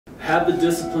have the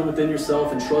discipline within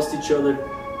yourself and trust each other.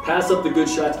 Pass up the good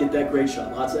shot to get that great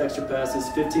shot. Lots of extra passes,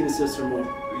 15 assists or more.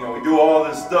 You know, we do all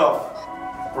this stuff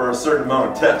for a certain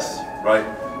amount of tests, right?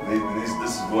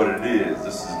 This is what it is.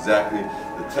 This is exactly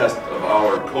the test of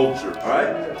our culture. All right?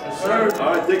 Yes, sir.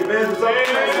 All right, take advantage of it.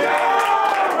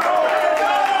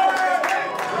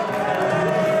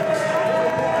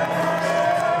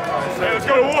 Hey, let's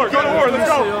go to war. Go to war.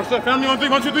 Let's go. Family on 3,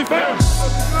 1, 2, 3, fam.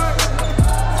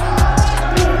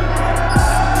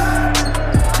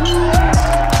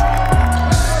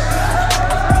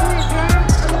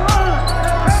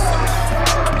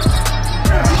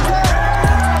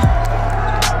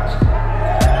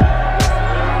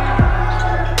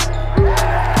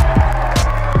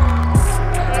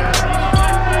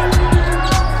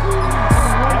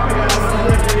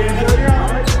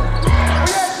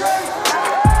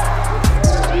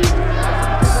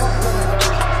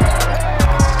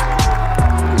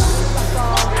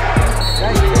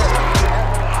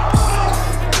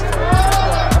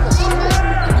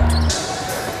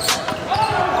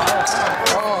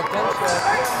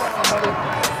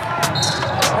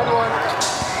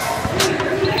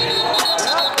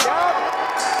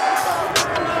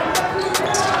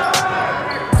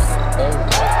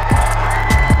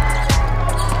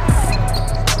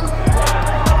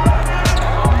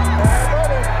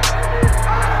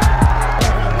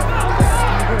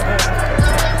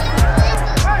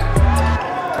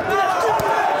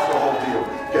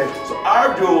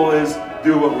 Our duel is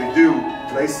do what we do,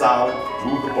 play solid,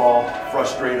 move the ball,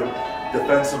 frustrate them,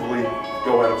 defensively,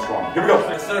 go at them strong. Here we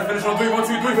go. Instead of finish on 3, 1,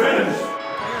 2, 3, finish.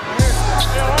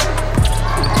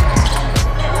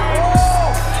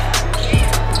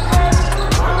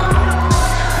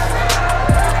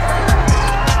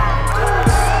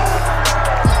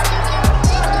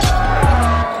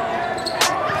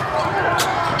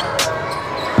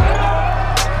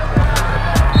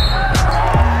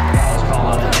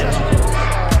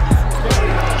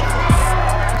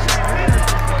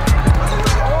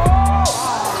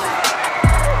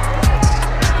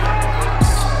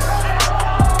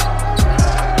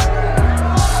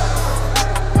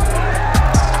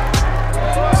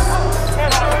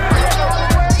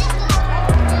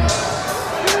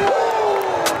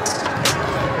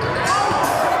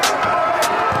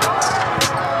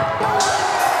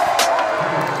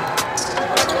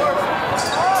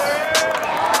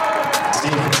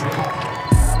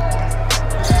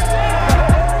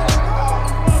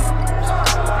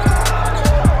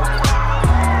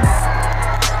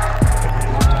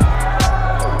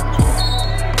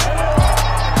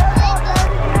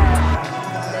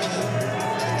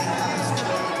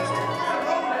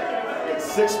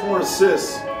 Six more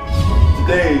assists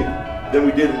today than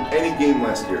we did in any game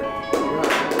last year.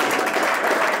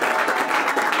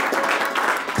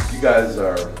 You guys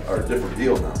are a different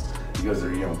deal now. You guys are,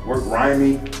 we're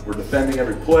grimy. We're defending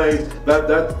every play.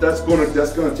 That's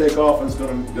gonna take off and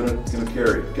it's gonna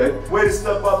carry. Okay. Way to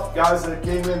step up, guys that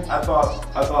came in. I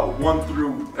thought 1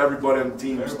 through everybody on the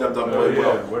team stepped up, played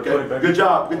well. Okay. Good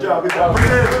job. Good job. Good job. Bring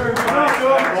it in.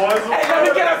 Hey, let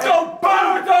me get us go.